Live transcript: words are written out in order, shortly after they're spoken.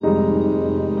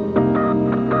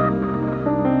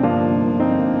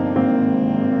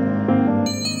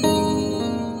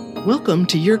Welcome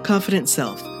to Your Confident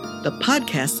Self, the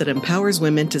podcast that empowers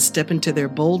women to step into their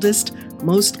boldest,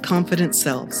 most confident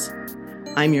selves.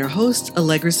 I'm your host,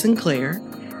 Allegra Sinclair,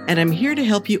 and I'm here to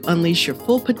help you unleash your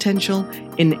full potential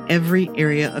in every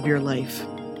area of your life.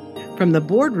 From the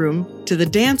boardroom to the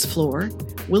dance floor,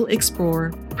 we'll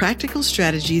explore practical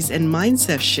strategies and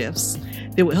mindset shifts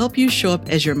that will help you show up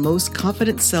as your most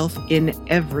confident self in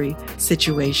every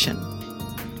situation.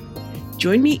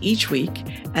 Join me each week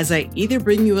as I either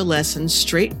bring you a lesson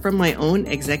straight from my own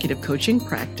executive coaching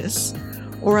practice,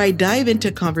 or I dive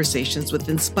into conversations with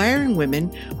inspiring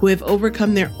women who have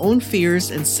overcome their own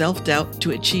fears and self-doubt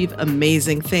to achieve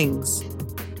amazing things.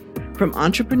 From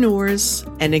entrepreneurs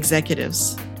and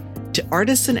executives to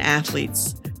artists and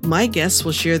athletes, my guests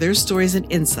will share their stories and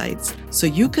insights so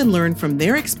you can learn from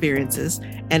their experiences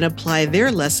and apply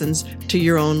their lessons to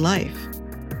your own life.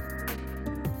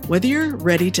 Whether you're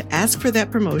ready to ask for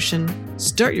that promotion,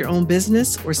 start your own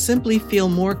business, or simply feel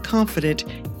more confident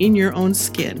in your own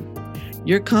skin,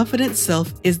 Your Confident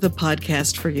Self is the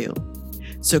podcast for you.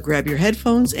 So grab your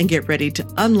headphones and get ready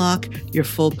to unlock your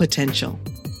full potential.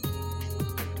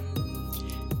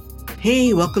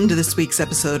 Hey, welcome to this week's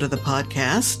episode of the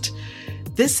podcast.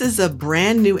 This is a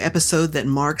brand new episode that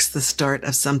marks the start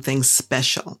of something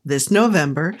special this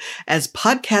November as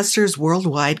podcasters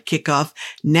worldwide kick off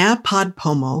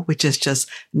NaPodPoMo, which is just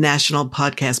National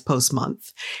Podcast Post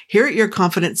Month. Here at Your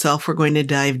Confident Self, we're going to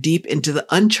dive deep into the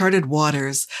uncharted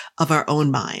waters of our own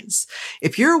minds.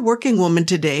 If you're a working woman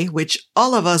today, which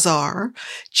all of us are,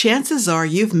 chances are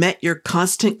you've met your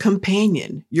constant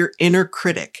companion, your inner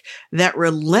critic, that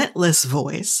relentless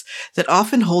voice that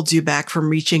often holds you back from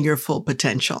reaching your full potential.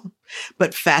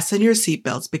 But fasten your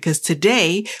seatbelts because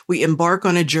today we embark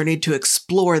on a journey to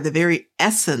explore the very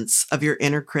essence of your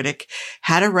inner critic,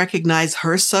 how to recognize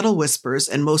her subtle whispers,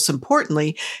 and most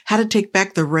importantly, how to take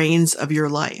back the reins of your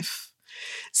life.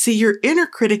 See, your inner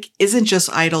critic isn't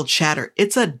just idle chatter.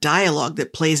 It's a dialogue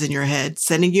that plays in your head,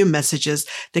 sending you messages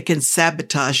that can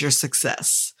sabotage your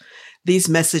success. These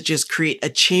messages create a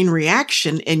chain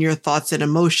reaction in your thoughts and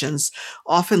emotions,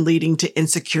 often leading to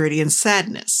insecurity and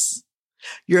sadness.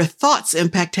 Your thoughts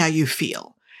impact how you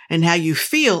feel, and how you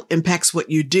feel impacts what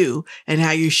you do and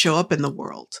how you show up in the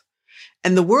world.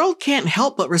 And the world can't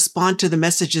help but respond to the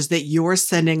messages that you're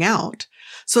sending out.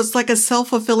 So it's like a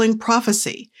self-fulfilling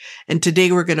prophecy. And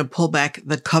today we're going to pull back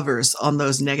the covers on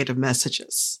those negative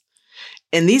messages.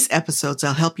 In these episodes,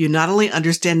 I'll help you not only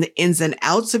understand the ins and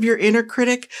outs of your inner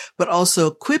critic, but also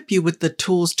equip you with the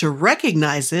tools to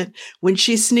recognize it when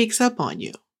she sneaks up on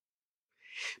you.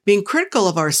 Being critical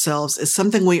of ourselves is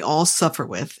something we all suffer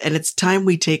with, and it's time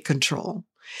we take control.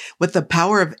 With the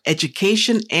power of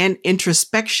education and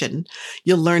introspection,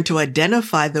 you'll learn to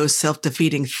identify those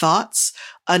self-defeating thoughts,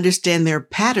 understand their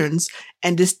patterns,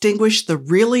 and distinguish the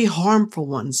really harmful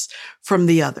ones from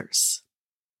the others.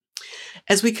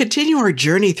 As we continue our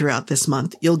journey throughout this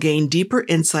month, you'll gain deeper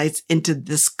insights into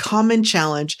this common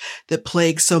challenge that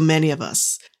plagues so many of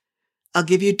us. I'll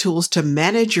give you tools to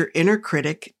manage your inner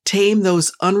critic, tame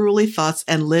those unruly thoughts,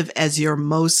 and live as your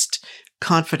most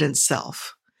confident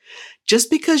self. Just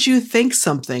because you think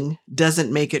something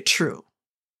doesn't make it true.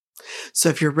 So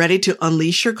if you're ready to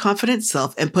unleash your confident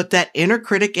self and put that inner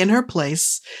critic in her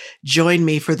place, join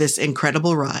me for this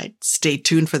incredible ride. Stay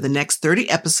tuned for the next 30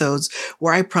 episodes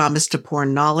where I promise to pour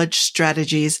knowledge,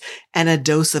 strategies, and a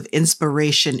dose of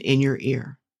inspiration in your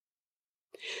ear.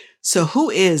 So who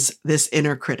is this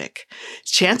inner critic?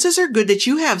 Chances are good that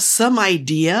you have some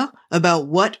idea about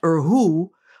what or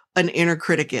who an inner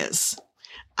critic is.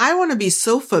 I want to be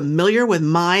so familiar with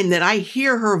mine that I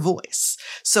hear her voice.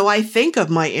 So I think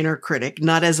of my inner critic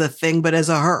not as a thing, but as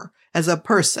a her, as a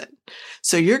person.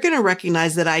 So you're going to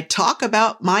recognize that I talk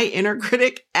about my inner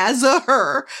critic as a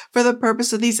her for the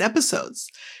purpose of these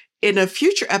episodes. In a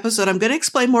future episode, I'm going to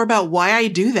explain more about why I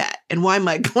do that and why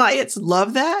my clients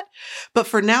love that. But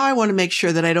for now, I want to make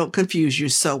sure that I don't confuse you.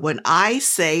 So when I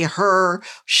say her,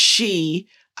 she,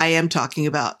 I am talking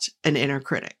about an inner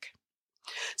critic.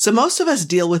 So most of us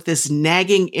deal with this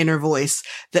nagging inner voice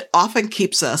that often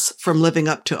keeps us from living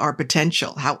up to our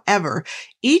potential. However,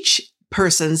 each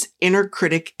person's inner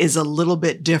critic is a little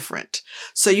bit different.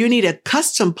 So you need a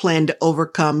custom plan to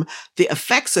overcome the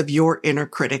effects of your inner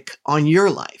critic on your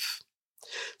life.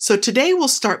 So today we'll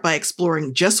start by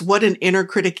exploring just what an inner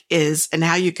critic is and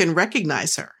how you can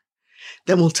recognize her.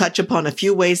 Then we'll touch upon a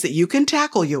few ways that you can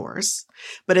tackle yours.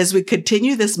 But as we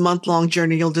continue this month-long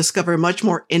journey, you'll discover much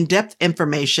more in-depth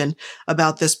information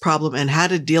about this problem and how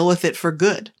to deal with it for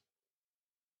good.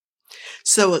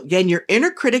 So again, your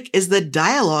inner critic is the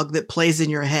dialogue that plays in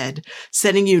your head,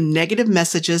 sending you negative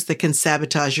messages that can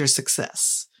sabotage your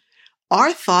success.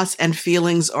 Our thoughts and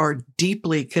feelings are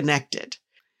deeply connected.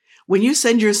 When you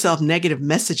send yourself negative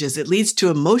messages, it leads to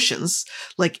emotions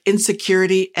like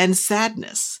insecurity and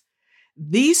sadness.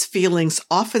 These feelings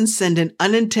often send an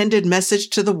unintended message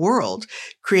to the world,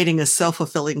 creating a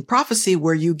self-fulfilling prophecy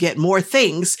where you get more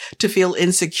things to feel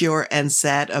insecure and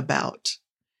sad about.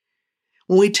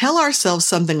 When we tell ourselves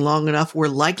something long enough, we're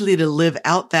likely to live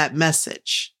out that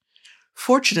message.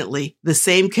 Fortunately, the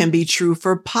same can be true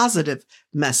for positive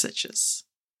messages.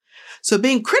 So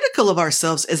being critical of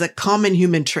ourselves is a common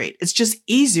human trait. It's just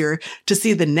easier to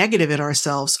see the negative in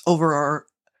ourselves over our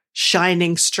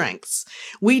shining strengths.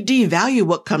 We devalue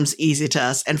what comes easy to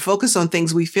us and focus on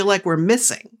things we feel like we're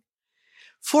missing.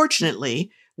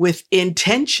 Fortunately, with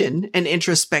intention and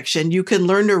introspection, you can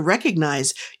learn to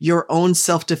recognize your own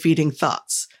self-defeating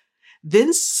thoughts.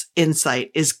 This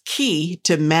insight is key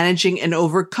to managing and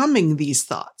overcoming these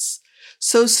thoughts.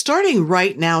 So starting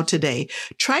right now today,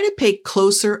 try to pay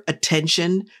closer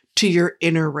attention to your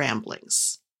inner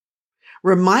ramblings.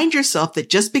 Remind yourself that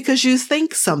just because you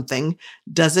think something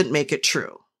doesn't make it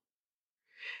true.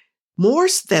 More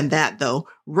than that, though,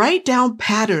 write down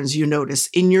patterns you notice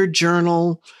in your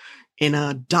journal, in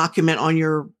a document on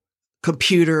your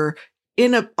computer,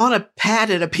 on a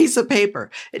pad and a piece of paper.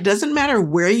 It doesn't matter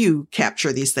where you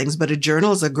capture these things, but a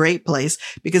journal is a great place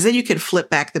because then you can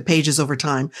flip back the pages over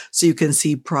time so you can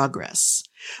see progress.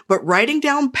 But writing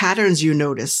down patterns you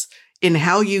notice in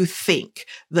how you think,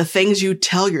 the things you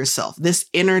tell yourself, this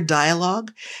inner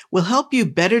dialogue will help you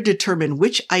better determine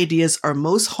which ideas are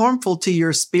most harmful to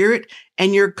your spirit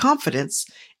and your confidence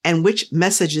and which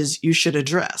messages you should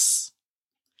address.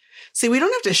 See, we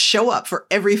don't have to show up for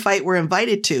every fight we're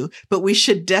invited to, but we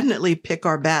should definitely pick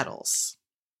our battles.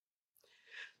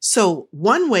 So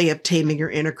one way of taming your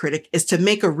inner critic is to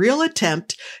make a real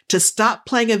attempt to stop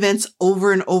playing events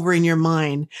over and over in your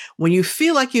mind when you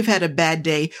feel like you've had a bad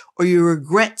day or you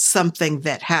regret something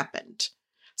that happened,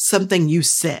 something you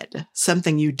said,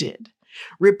 something you did.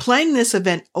 Replaying this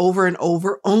event over and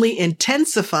over only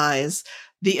intensifies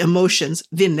the emotions,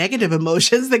 the negative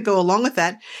emotions that go along with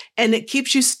that, and it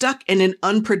keeps you stuck in an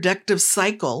unproductive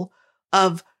cycle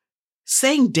of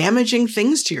saying damaging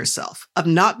things to yourself, of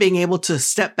not being able to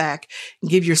step back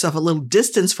and give yourself a little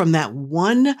distance from that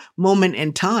one moment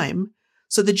in time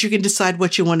so that you can decide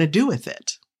what you want to do with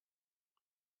it.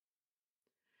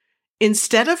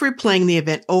 Instead of replaying the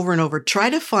event over and over, try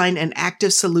to find an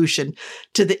active solution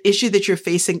to the issue that you're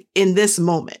facing in this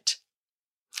moment.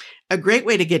 A great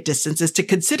way to get distance is to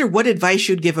consider what advice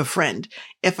you'd give a friend.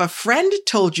 If a friend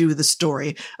told you the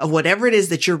story of whatever it is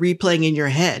that you're replaying in your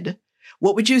head,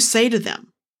 what would you say to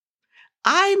them?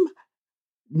 I'm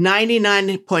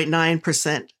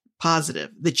 99.9% positive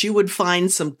that you would find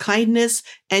some kindness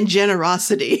and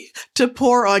generosity to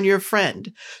pour on your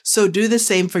friend. So do the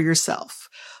same for yourself.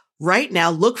 Right now,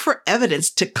 look for evidence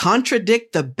to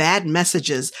contradict the bad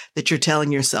messages that you're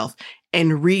telling yourself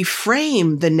and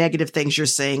reframe the negative things you're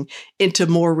saying into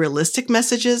more realistic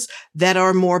messages that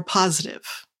are more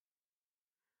positive.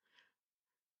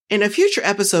 In a future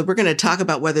episode, we're going to talk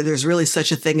about whether there's really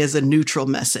such a thing as a neutral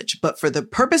message. But for the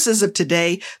purposes of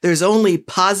today, there's only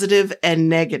positive and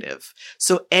negative.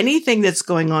 So anything that's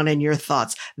going on in your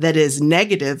thoughts that is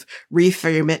negative,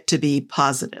 reframe it to be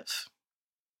positive.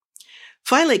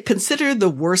 Finally, consider the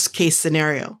worst case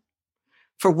scenario.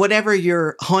 For whatever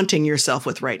you're haunting yourself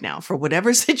with right now, for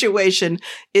whatever situation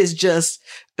is just,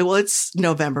 well, it's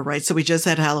November, right? So we just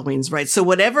had Halloween's, right? So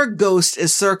whatever ghost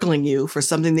is circling you for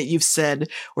something that you've said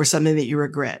or something that you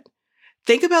regret,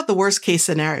 think about the worst case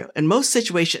scenario. In most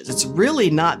situations, it's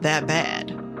really not that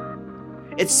bad.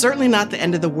 It's certainly not the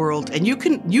end of the world, and you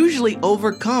can usually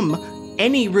overcome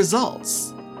any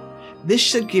results. This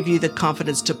should give you the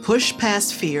confidence to push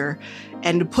past fear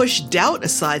and to push doubt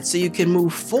aside so you can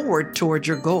move forward toward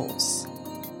your goals.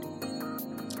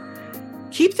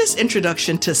 Keep this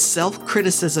introduction to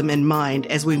self-criticism in mind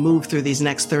as we move through these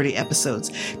next 30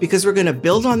 episodes, because we're going to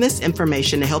build on this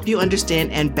information to help you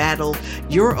understand and battle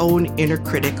your own inner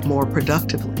critic more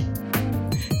productively.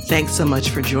 Thanks so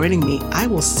much for joining me. I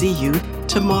will see you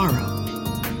tomorrow.